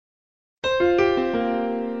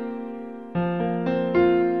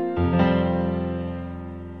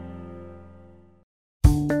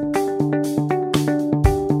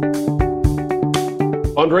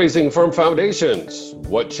Fundraising from foundations.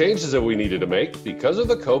 What changes have we needed to make because of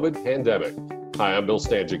the COVID pandemic? Hi, I'm Bill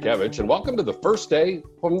Stanczykiewicz, and welcome to the first day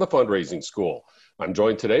from the Fundraising School. I'm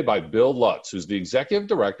joined today by Bill Lutz, who's the Executive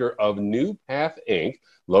Director of New Path, Inc.,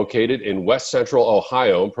 located in West Central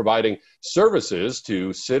Ohio, providing services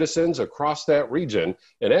to citizens across that region.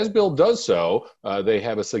 And as Bill does so, they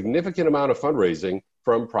have a significant amount of fundraising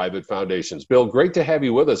from private foundations. Bill, great to have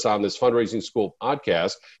you with us on this Fundraising School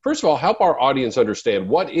podcast. First of all, help our audience understand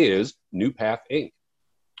what is New Path, Inc.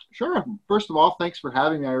 Sure. First of all, thanks for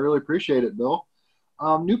having me. I really appreciate it, Bill.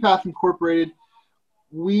 New Path Incorporated,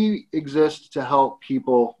 we exist to help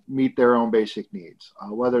people meet their own basic needs,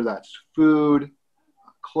 whether that's food,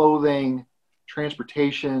 clothing,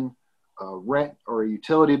 transportation, rent, or a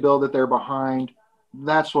utility bill that they're behind.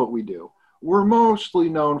 That's what we do. We're mostly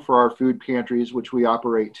known for our food pantries, which we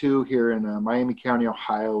operate two here in Miami County,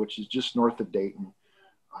 Ohio, which is just north of Dayton.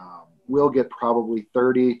 We'll get probably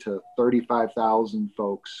 30 to 35,000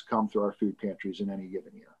 folks come through our food pantries in any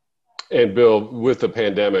given year. And Bill, with the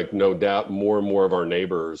pandemic, no doubt more and more of our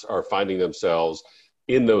neighbors are finding themselves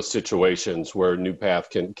in those situations where New Path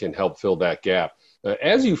can help fill that gap.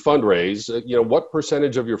 As you fundraise, what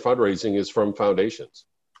percentage of your fundraising is from foundations?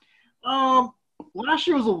 Last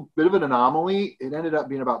year was a bit of an anomaly. It ended up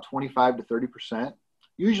being about 25 to 30%.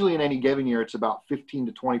 Usually in any given year, it's about 15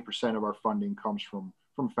 to 20% of our funding comes from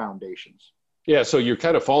foundations. Yeah, so you're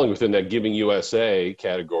kind of falling within that Giving USA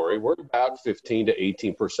category. We're about 15 to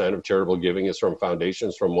 18% of charitable giving is from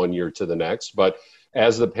foundations from one year to the next. But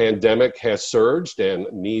as the pandemic has surged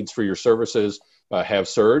and needs for your services have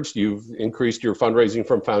surged, you've increased your fundraising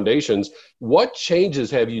from foundations. What changes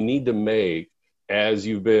have you need to make as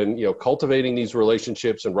you've been cultivating these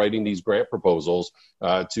relationships and writing these grant proposals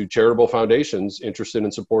to charitable foundations interested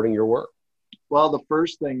in supporting your work? Well, the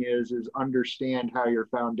first thing is understand how your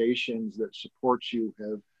foundations that support you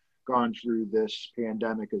have gone through this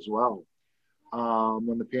pandemic as well.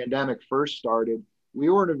 When the pandemic first started, we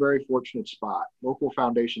were in a very fortunate spot. Local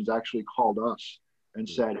foundations actually called us and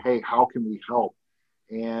said, hey, how can we help?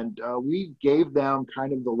 And we gave them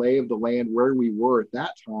kind of the lay of the land where we were at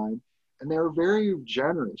that time. And they were very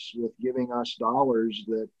generous with giving us dollars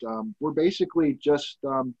that were basically just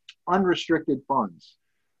unrestricted funds.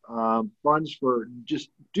 Funds for just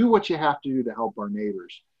do what you have to do to help our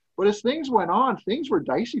neighbors. But as things went on, things were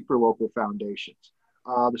dicey for local foundations.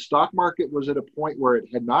 The stock market was at a point where it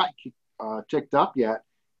had not ticked up yet,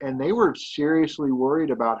 and they were seriously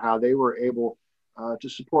worried about how they were able to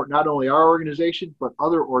support not only our organization, but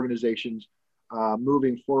other organizations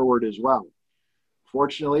moving forward as well.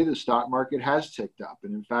 Fortunately, the stock market has ticked up,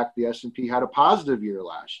 and in fact, the S&P had a positive year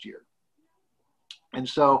last year. And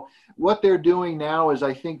so what they're doing now is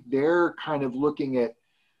I think they're kind of looking at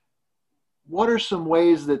what are some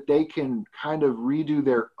ways that they can kind of redo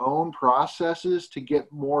their own processes to get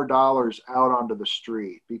more dollars out onto the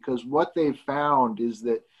street. Because what they've found is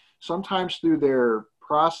that sometimes through their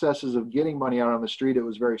processes of getting money out on the street, it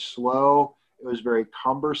was very slow, it was very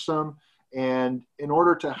cumbersome. And in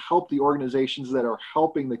order to help the organizations that are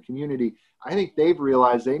helping the community, I think they've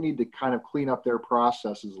realized they need to kind of clean up their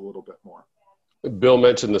processes a little bit more. Bill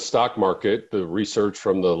mentioned the stock market. The research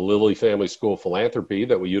from the Lilly Family School of Philanthropy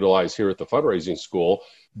that we utilize here at the Fundraising School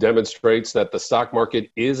demonstrates that the stock market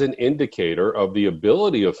is an indicator of the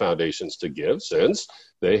ability of foundations to give, since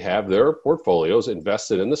they have their portfolios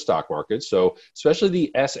invested in the stock market. So especially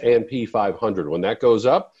the S&P 500, when that goes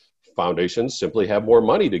up, foundations simply have more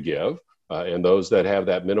money to give. And those that have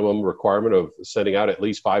that minimum requirement of sending out at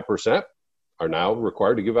least 5% are now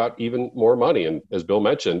required to give out even more money. And as Bill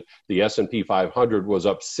mentioned, the S&P 500 was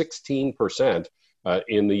up 16%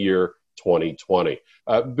 in the year 2020.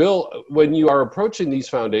 Bill, when you are approaching these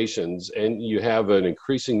foundations and you have an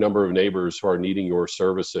increasing number of neighbors who are needing your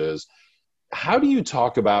services, how do you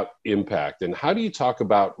talk about impact and how do you talk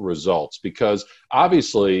about results? Because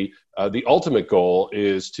obviously the ultimate goal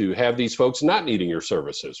is to have these folks not needing your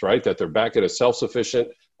services, right? That they're back in a self-sufficient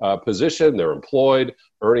position, they're employed,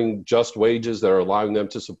 earning just wages that are allowing them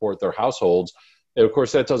to support their households. And of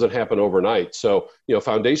course, that doesn't happen overnight. So,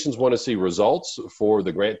 foundations want to see results for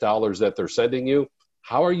the grant dollars that they're sending you.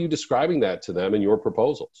 How are you describing that to them in your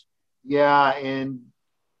proposals? Yeah, and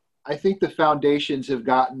I think the foundations have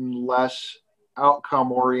gotten less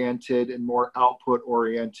outcome oriented and more output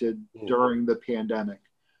oriented during the pandemic.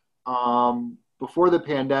 Before the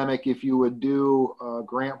pandemic, if you would do a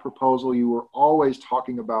grant proposal, you were always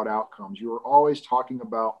talking about outcomes. You were always talking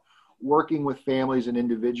about working with families and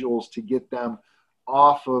individuals to get them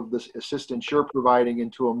off of the assistance you're providing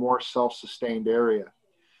into a more self-sustained area.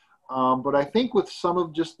 But I think with some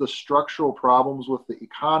of just the structural problems with the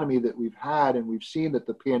economy that we've had, and we've seen that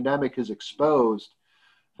the pandemic has exposed,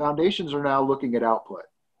 foundations are now looking at output.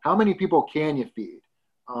 How many people can you feed?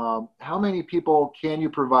 How many people can you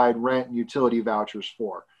provide rent and utility vouchers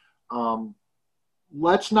for?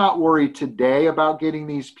 Let's not worry today about getting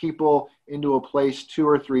these people into a place 2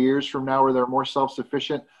 or 3 years from now where they're more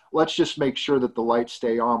self-sufficient. Let's just make sure that the lights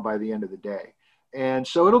stay on by the end of the day. And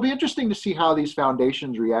so it'll be interesting to see how these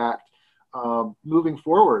foundations react moving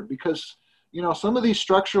forward, because, you know, some of these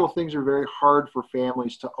structural things are very hard for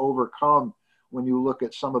families to overcome when you look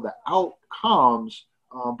at some of the outcomes,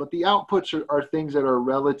 but the outputs are things that are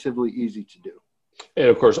relatively easy to do. And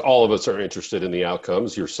of course, all of us are interested in the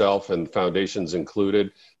outcomes, yourself and foundations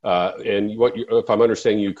included. And if I'm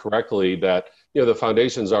understanding you correctly, that, you know, the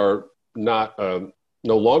foundations are not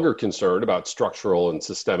no longer concerned about structural and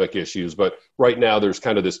systemic issues, but right now there's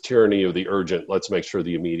kind of this tyranny of the urgent. Let's make sure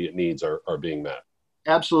the immediate needs are being met.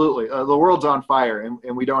 Absolutely. The world's on fire,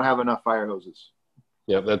 and we don't have enough fire hoses.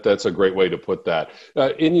 Yeah, that's a great way to put that.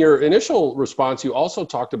 In your initial response, you also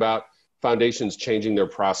talked about foundations changing their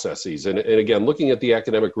processes. And again, looking at the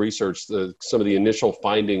academic research, some of the initial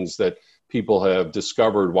findings that people have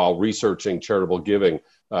discovered while researching charitable giving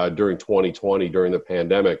during 2020, during the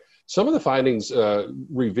pandemic, some of the findings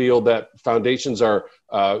revealed that foundations are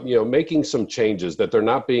making some changes, that they're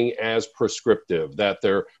not being as prescriptive, that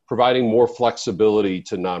they're providing more flexibility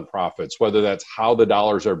to nonprofits, whether that's how the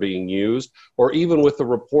dollars are being used, or even with the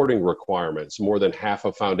reporting requirements. More than half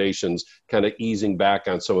of foundations kind of easing back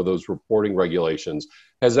on some of those reporting regulations.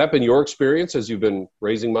 Has that been your experience as you've been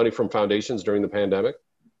raising money from foundations during the pandemic?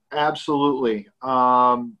 Absolutely.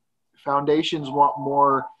 Foundations want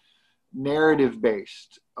more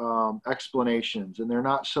narrative-based explanations, and they're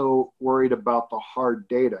not so worried about the hard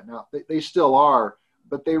data. Now, they still are,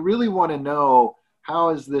 but they really want to know, how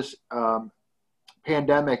has this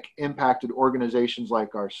pandemic impacted organizations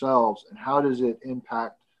like ourselves, and how does it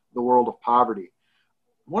impact the world of poverty?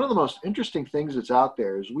 One of the most interesting things that's out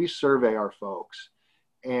there is we survey our folks,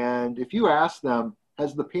 and if you ask them,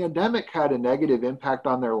 has the pandemic had a negative impact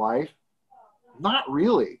on their life? Not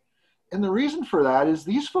really. And the reason for that is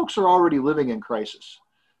these folks are already living in crisis.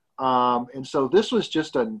 And so this was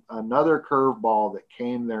just another curveball that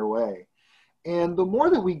came their way. And the more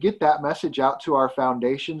that we get that message out to our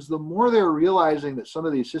foundations, the more they're realizing that some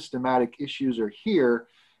of these systematic issues are here,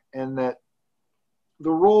 and that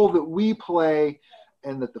the role that we play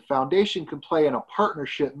and that the foundation can play in a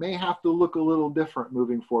partnership may have to look a little different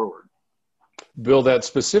moving forward. Bill, that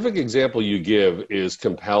specific example you give is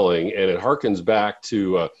compelling, and it harkens back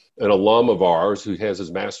to an alum of ours who has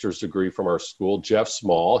his master's degree from our school, Jeff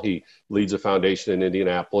Small. He leads a foundation in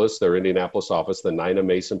Indianapolis, their Indianapolis office, the Nina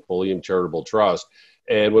Mason Pulliam Charitable Trust.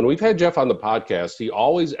 And when we've had Jeff on the podcast, he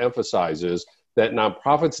always emphasizes that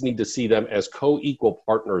nonprofits need to see them as co-equal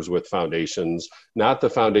partners with foundations, not the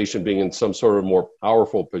foundation being in some sort of more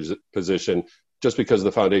powerful position just because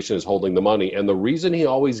the foundation is holding the money. And the reason he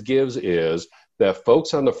always gives is that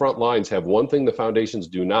folks on the front lines have one thing the foundations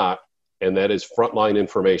do not, and that is frontline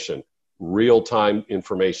information, real-time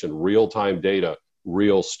information, real-time data,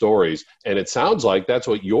 real stories. And it sounds like that's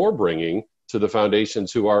what you're bringing to the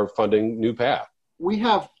foundations who are funding New Path. We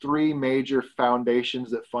have 3 major foundations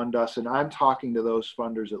that fund us, and I'm talking to those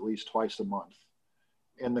funders at least twice a month.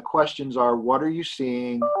 And the questions are, what are you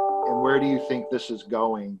seeing, and where do you think this is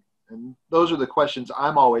going? And those are the questions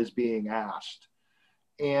I'm always being asked.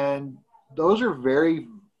 And those are very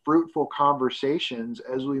fruitful conversations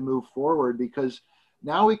as we move forward, because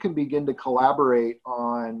now we can begin to collaborate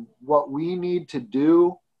on what we need to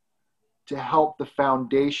do to help the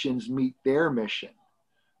foundations meet their mission.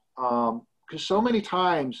 Because so many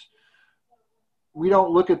times we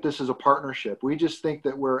don't look at this as a partnership. We just think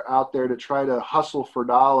that we're out there to try to hustle for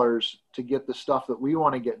dollars to get the stuff that we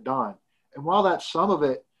want to get done. And while that's some of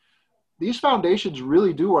it, these foundations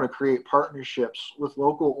really do want to create partnerships with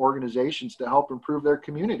local organizations to help improve their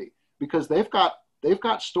community, because they've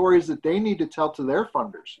got stories that they need to tell to their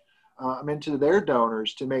funders, to their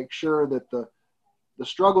donors, to make sure that the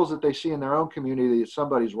struggles that they see in their own community that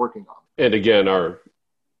somebody's working on. And again, our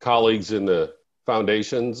colleagues in the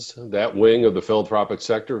foundations, that wing of the philanthropic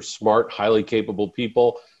sector, smart, highly capable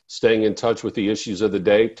people, staying in touch with the issues of the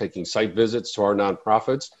day, taking site visits to our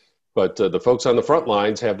nonprofits. But the folks on the front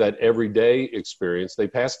lines have that everyday experience. They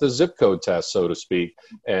pass the zip code test, so to speak,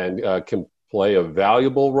 and can play a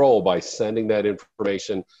valuable role by sending that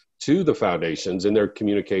information to the foundations in their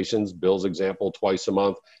communications. Bill's example, twice a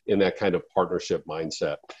month, in that kind of partnership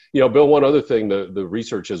mindset. You know, Bill, one other thing the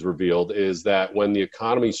research has revealed is that when the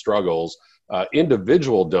economy struggles,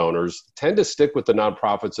 individual donors tend to stick with the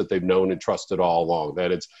nonprofits that they've known and trusted all along,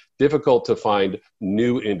 that it's difficult to find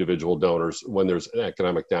new individual donors when there's an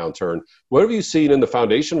economic downturn. What have you seen in the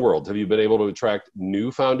foundation world? Have you been able to attract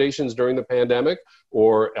new foundations during the pandemic,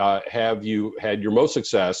 or have you had your most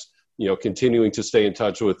success, continuing to stay in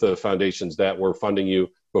touch with the foundations that were funding you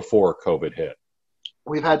before COVID hit?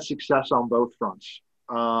 We've had success on both fronts.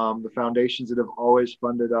 The foundations that have always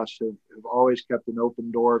funded us have always kept an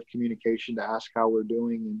open door of communication to ask how we're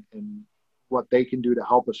doing and what they can do to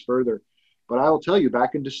help us further. But I will tell you,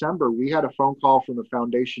 back in December, we had a phone call from a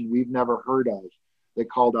foundation we've never heard of. They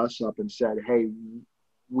called us up and said, hey,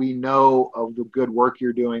 we know of the good work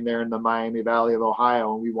you're doing there in the Miami Valley of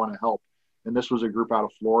Ohio, and we want to help. And this was a group out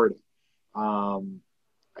of Florida. I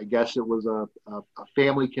guess it was a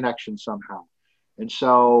family connection somehow. And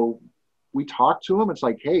so we talked to them. It's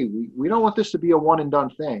like, hey, we don't want this to be a one and done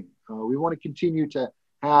thing. We want to continue to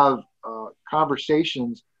have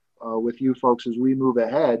conversations with you folks as we move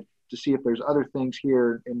ahead to see if there's other things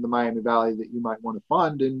here in the Miami Valley that you might want to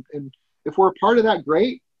fund. And if we're a part of that,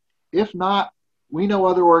 great. If not, we know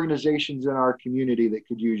other organizations in our community that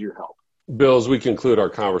could use your help. Bill, as we conclude our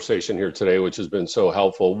conversation here today, which has been so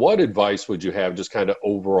helpful, what advice would you have just kind of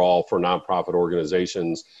overall for nonprofit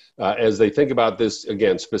organizations as they think about this,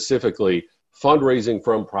 again, specifically fundraising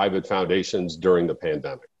from private foundations during the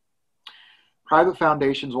pandemic? Private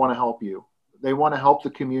foundations want to help you. They want to help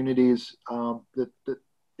the communities that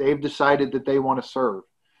they've decided that they want to serve.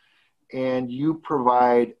 And you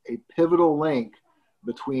provide a pivotal link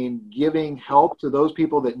between giving help to those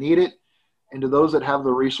people that need it and to those that have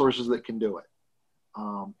the resources that can do it.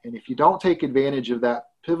 And if you don't take advantage of that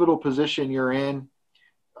pivotal position you're in,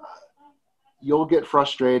 you'll get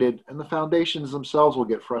frustrated, and the foundations themselves will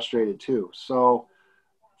get frustrated too. So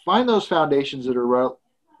find those foundations that are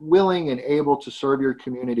willing and able to serve your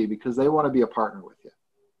community because they want to be a partner with you.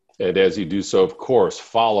 And as you do so, of course,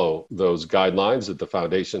 follow those guidelines that the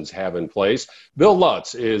foundations have in place. Bill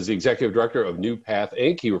Lutz is the Executive Director of New Path,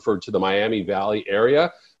 Inc. He referred to the Miami Valley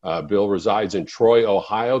area. Bill resides in Troy,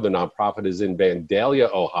 Ohio. The nonprofit is in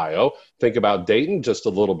Vandalia, Ohio. Think about Dayton, just a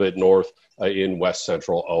little bit north in West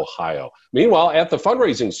Central Ohio. Meanwhile, at the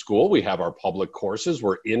fundraising school, we have our public courses.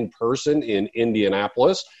 We're in person in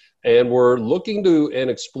Indianapolis, and we're looking to and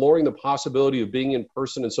exploring the possibility of being in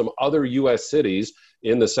person in some other U.S. cities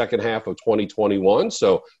in the second half of 2021.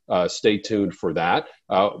 So stay tuned for that.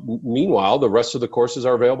 Meanwhile, the rest of the courses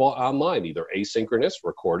are available online, either asynchronous,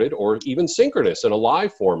 recorded, or even synchronous in a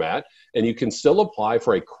live format. And you can still apply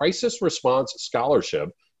for a crisis response scholarship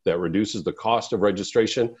that reduces the cost of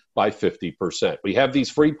registration by 50%. We have these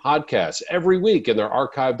free podcasts every week, and they're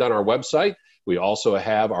archived on our website. We also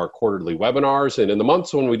have our quarterly webinars, and in the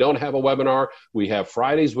months when we don't have a webinar, we have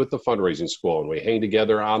Fridays with the Fundraising School, and we hang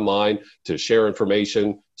together online to share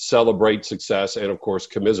information, celebrate success, and of course,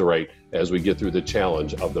 commiserate as we get through the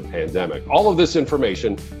challenge of the pandemic. All of this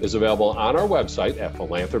information is available on our website at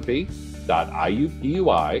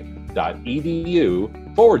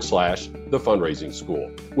philanthropy.iupui.edu/the Fundraising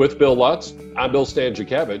School. With Bill Lutz, I'm Bill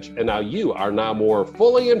Stanczykiewicz, and now you are more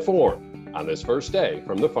fully informed on this first day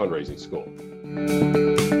from the Fundraising School.